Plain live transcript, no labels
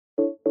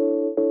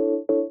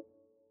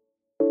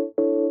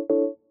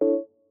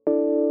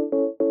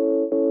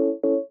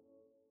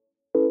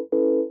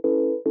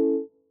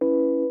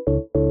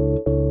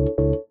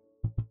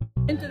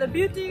to the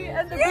Beauty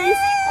and the Beast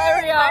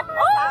area.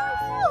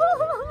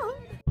 Oh!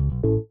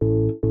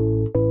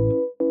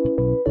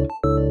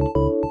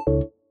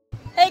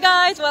 Hey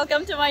guys,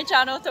 welcome to my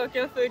channel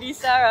Tokyo Foodie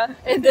Sarah.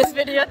 In this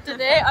video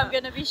today, I'm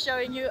gonna be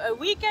showing you a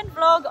weekend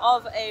vlog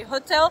of a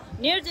hotel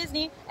near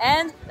Disney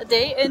and a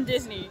day in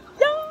Disney.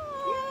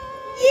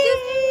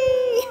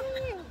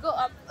 Yay! Go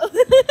up.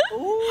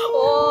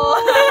 Oh.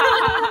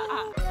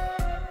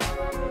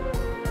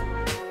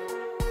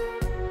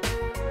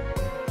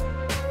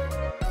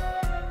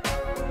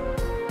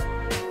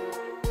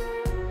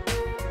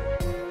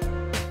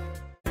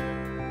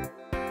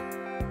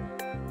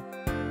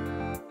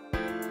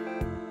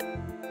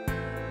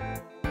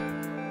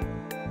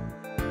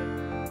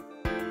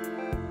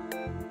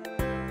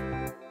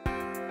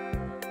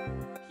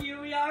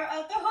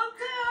 At the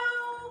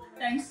hotel!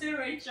 Thanks to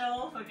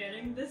Rachel for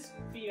getting this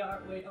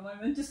PR. Wait, am I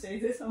meant to say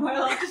this? Am I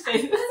allowed to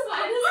say this? It's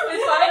fine.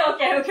 It's fine?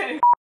 Okay, okay.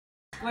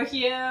 We're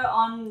here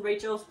on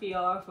Rachel's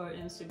PR for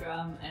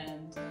Instagram,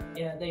 and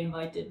yeah, they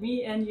invited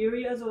me and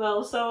Yuri as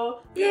well,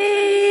 so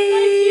yay!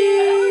 Thank you!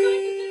 And we're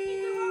going to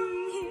Disney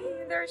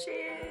tomorrow! There she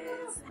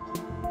is!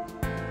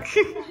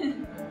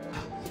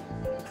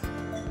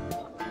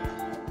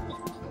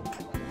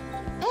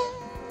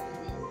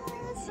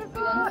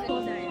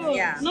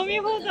 Yeah. And then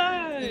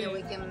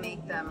we can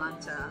make the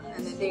matcha,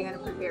 and then they're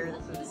gonna prepare the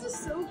food. This is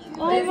so cute.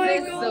 Oh my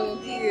god, so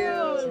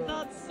cute.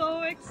 That's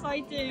so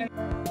exciting.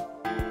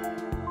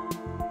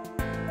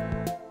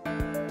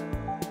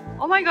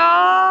 Oh my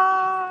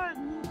god.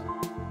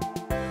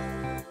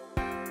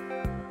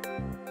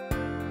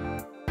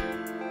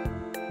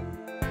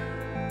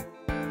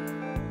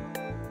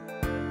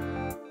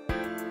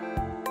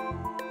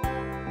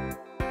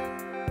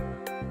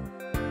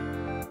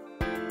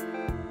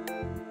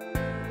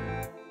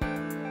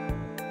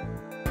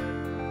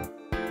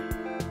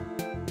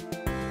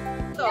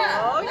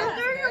 Yeah. You're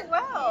doing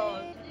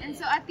well. And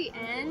so at the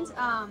end,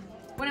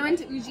 when I went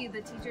to Uji,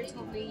 the teacher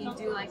told me you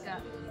do like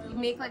you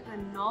make like a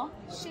no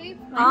shape.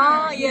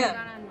 Like yeah.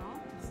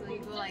 No. So you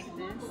go like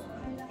this.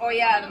 Oh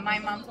yeah, my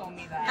mom told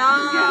me that.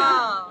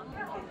 Ah.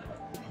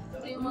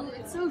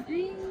 It's so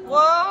green.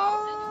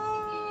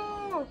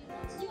 Whoa.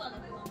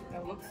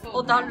 That looks so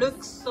Oh, that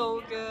looks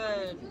so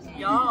good.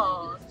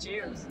 Yeah.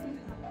 Cheers.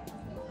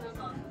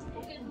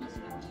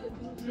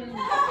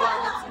 Wow,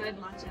 that's good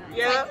matcha. It's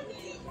Yeah.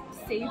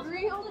 like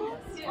savory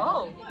almost.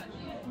 Oh.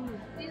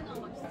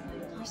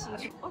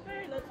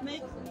 Okay, let's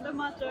make the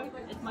matcha.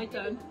 It's my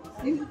turn.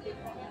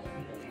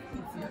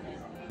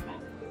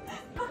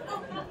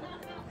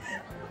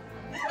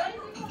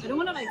 I don't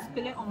want to like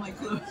spill it on my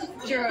clothes.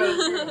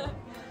 True.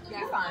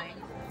 You're fine.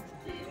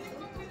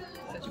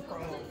 Such a pro.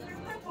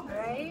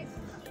 Right?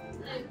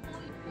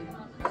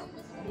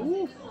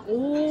 Ooh.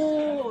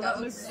 Oh, that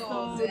That looks looks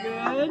so so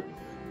good.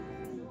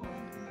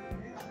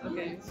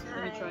 Okay,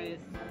 let me try it.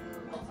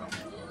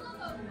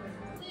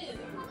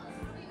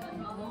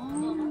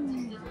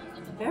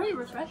 Very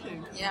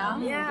refreshing. Yeah.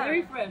 Yeah.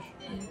 Very fresh.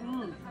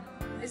 Mm.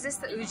 Is this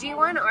the Uji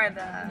one or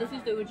the? This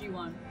is the Uji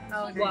one.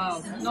 Oh, nice.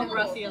 Wow, not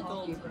grassy at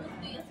all.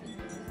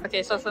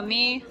 Okay, so for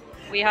me,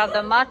 we have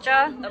the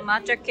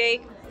matcha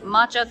cake,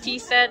 matcha tea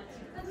set,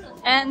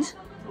 and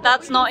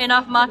that's not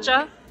enough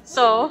matcha,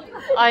 so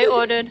I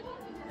ordered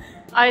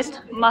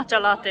iced matcha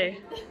latte.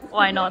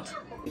 Why not?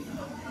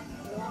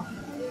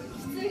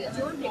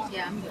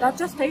 Yeah. That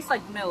just tastes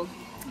like milk.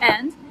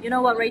 And you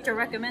know what Rachel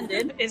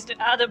recommended is to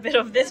add a bit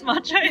of this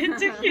matcha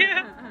into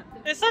here.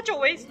 It's such a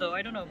waste though,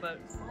 I don't know, but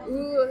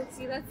Ooh,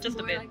 see that's just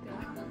a more bit. like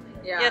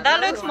yeah, that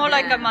looks more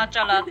like a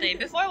matcha latte.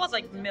 Before it was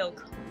like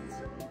milk.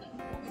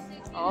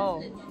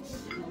 Oh.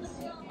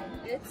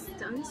 It's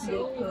done They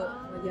so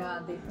put, yeah,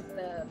 they put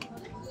the,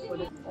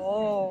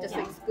 Oh. just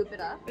like scoop it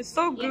up. It's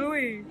so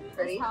gooey.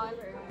 ready?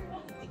 However.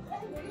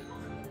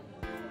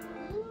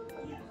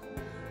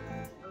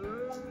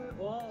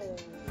 Whoa.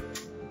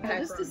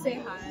 Just to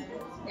say hi.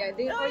 Yeah,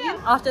 they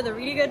After the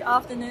really good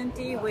afternoon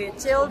tea, we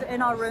chilled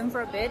in our room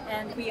for a bit,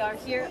 and we are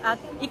here at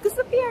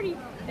Ikspiari.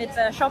 It's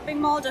a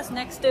shopping mall just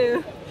next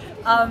to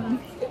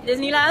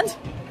Disneyland.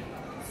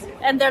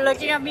 And they're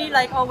looking at me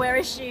like, oh, where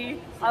is she?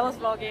 I was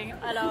vlogging.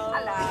 Hello.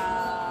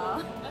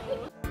 Hello.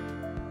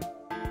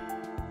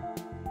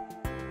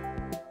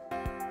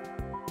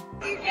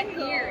 You can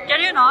hear.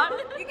 Can you not?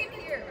 You can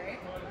hear, right?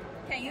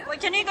 Can you? Wait,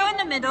 can you go in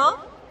the middle?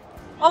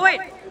 Oh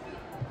wait,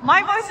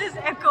 my voice is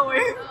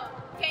echoing.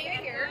 Can you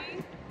hear?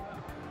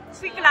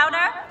 Speak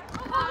louder.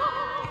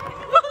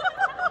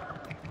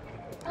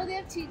 Oh, they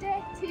have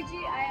TGIF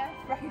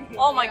Friday.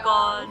 Oh my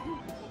god.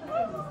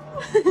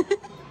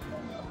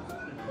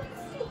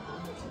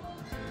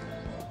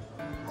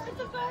 It's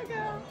a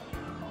burger.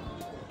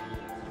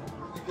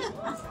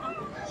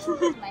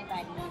 My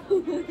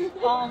buddy.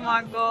 Oh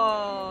my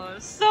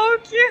god, so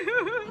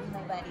cute.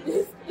 My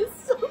buddy.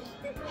 It's so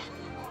cute.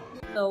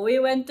 So we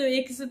went to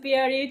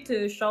Ikspiari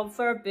to shop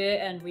for a bit,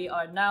 and we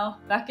are now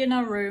back in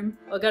our room.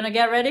 We're gonna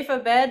get ready for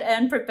bed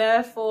and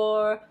prepare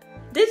for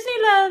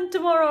Disneyland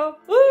tomorrow.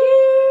 Woo!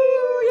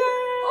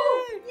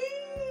 Yay!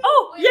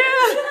 Oh,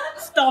 yeah!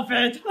 Stop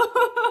it!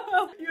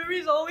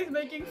 Yuri's always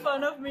making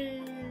fun of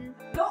me.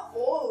 Not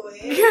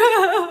always.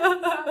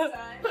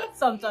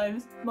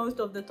 Sometimes.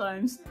 Most of the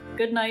times.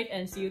 Good night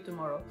and see you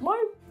tomorrow.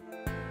 Bye!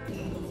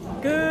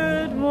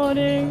 Good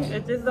morning!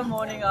 It is the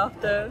morning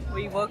after.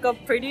 We woke up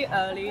pretty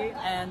early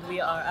and we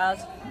are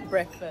at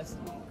breakfast.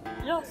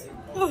 Yes!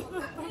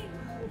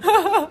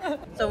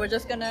 So we're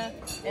just gonna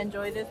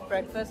enjoy this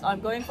breakfast. I'm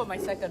going for my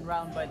second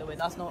round, by the way.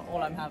 That's not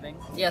all I'm having.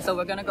 Yeah, so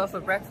we're gonna go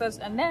for breakfast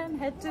and then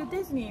head to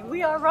Disney.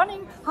 We are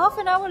running half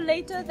an hour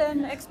later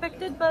than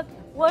expected, but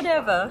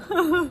whatever.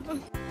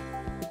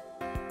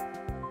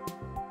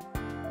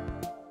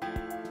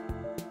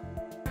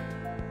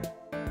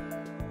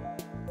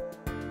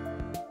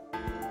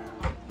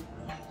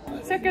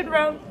 Second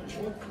round.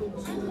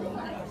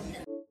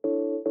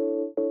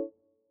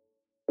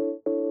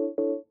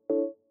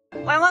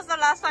 When was the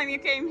last time you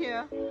came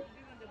here?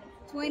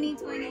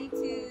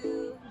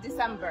 2022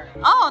 December.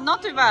 Oh,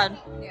 not too bad.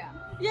 Yeah.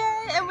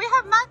 Yay! And we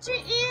have matcha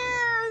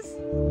ears!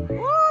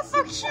 Oh,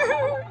 so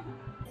cute!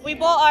 We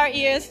bought our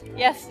ears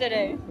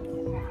yesterday.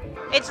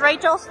 It's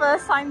Rachel's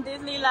first time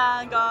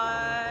Disneyland,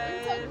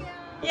 guys!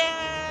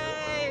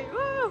 Yay!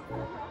 Woo!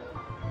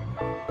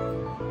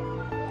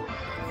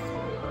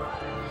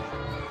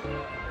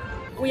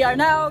 We are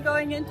now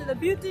going into the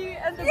Beauty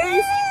and the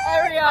Beast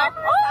area.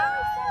 Oh!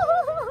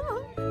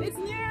 It's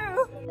new!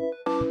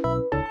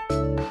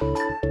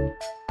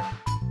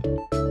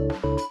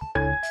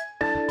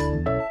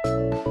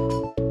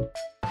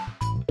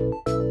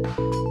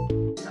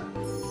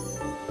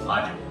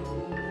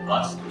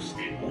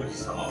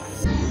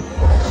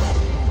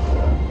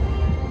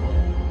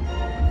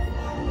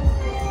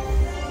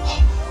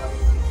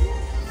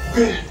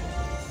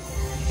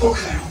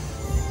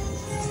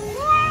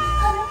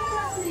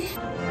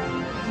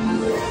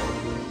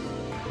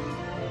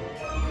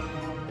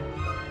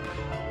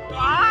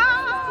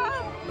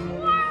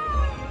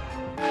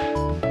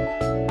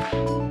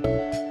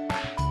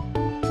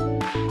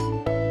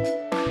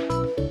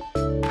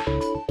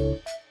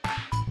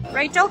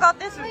 Rachel got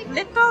this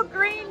little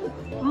green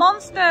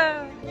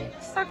monster.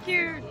 So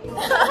cute.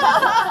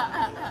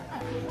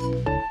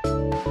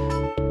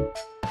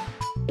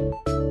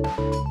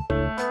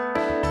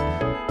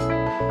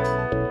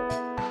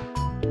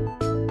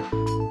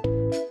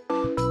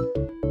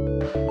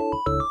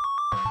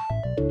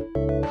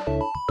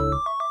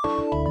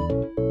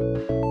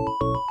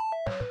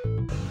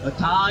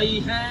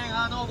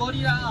ゴ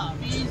リラ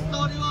ピス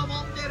トルを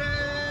持ってる。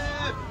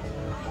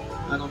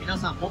皆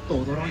さんもっと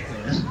驚いて。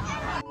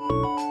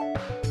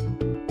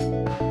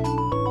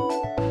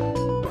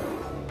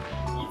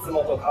いつ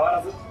もと変わ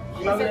らず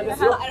気まぐれで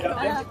すよ。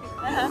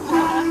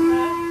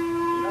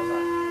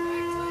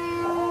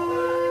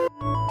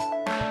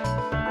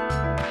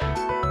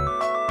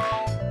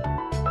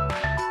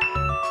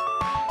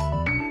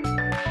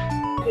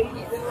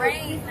It's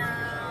rain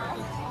now.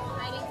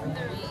 Hiding from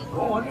the rain.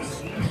 Go on,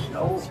 see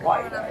Snow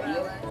White.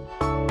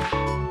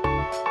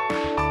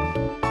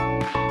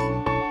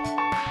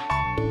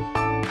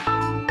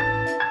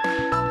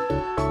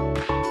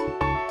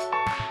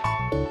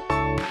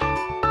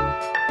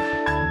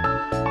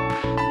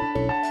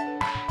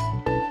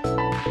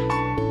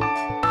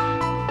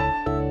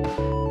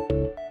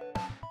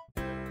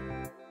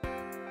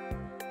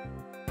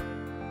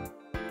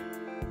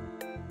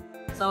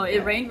 So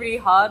it rained really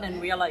hard and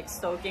we are like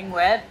soaking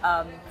wet.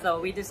 So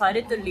we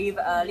decided to leave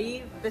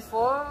early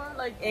before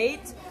like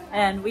 8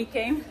 and we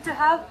came to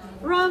have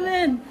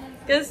ramen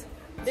because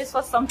this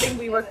was something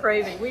we were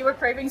craving. We were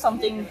craving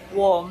something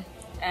warm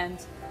and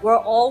we're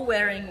all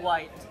wearing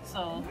white.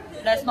 So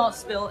let's not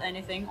spill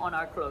anything on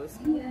our clothes.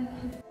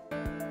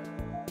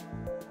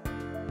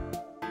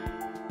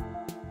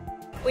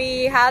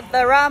 We had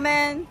the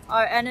ramen,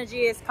 our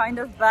energy is kind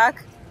of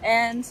back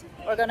and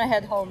we're gonna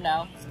head home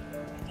now.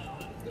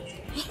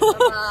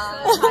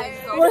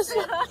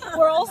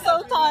 We're all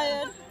so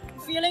tired,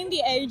 feeling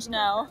the age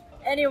now.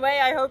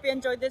 Anyway, I hope you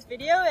enjoyed this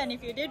video and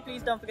if you did,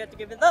 please don't forget to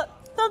give it a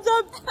thumbs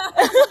up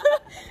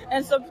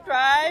and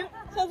subscribe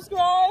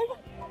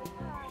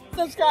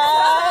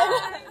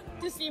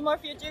to see more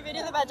future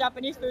videos about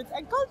Japanese foods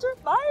and culture.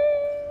 Bye!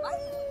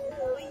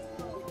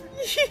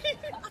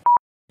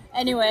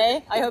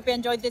 Anyway, I hope you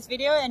enjoyed this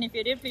video and if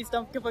you did, please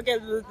don't forget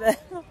Bloopers!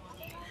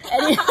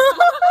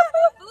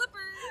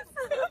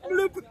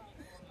 Bloop.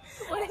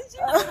 What did you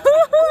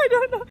I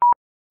don't know.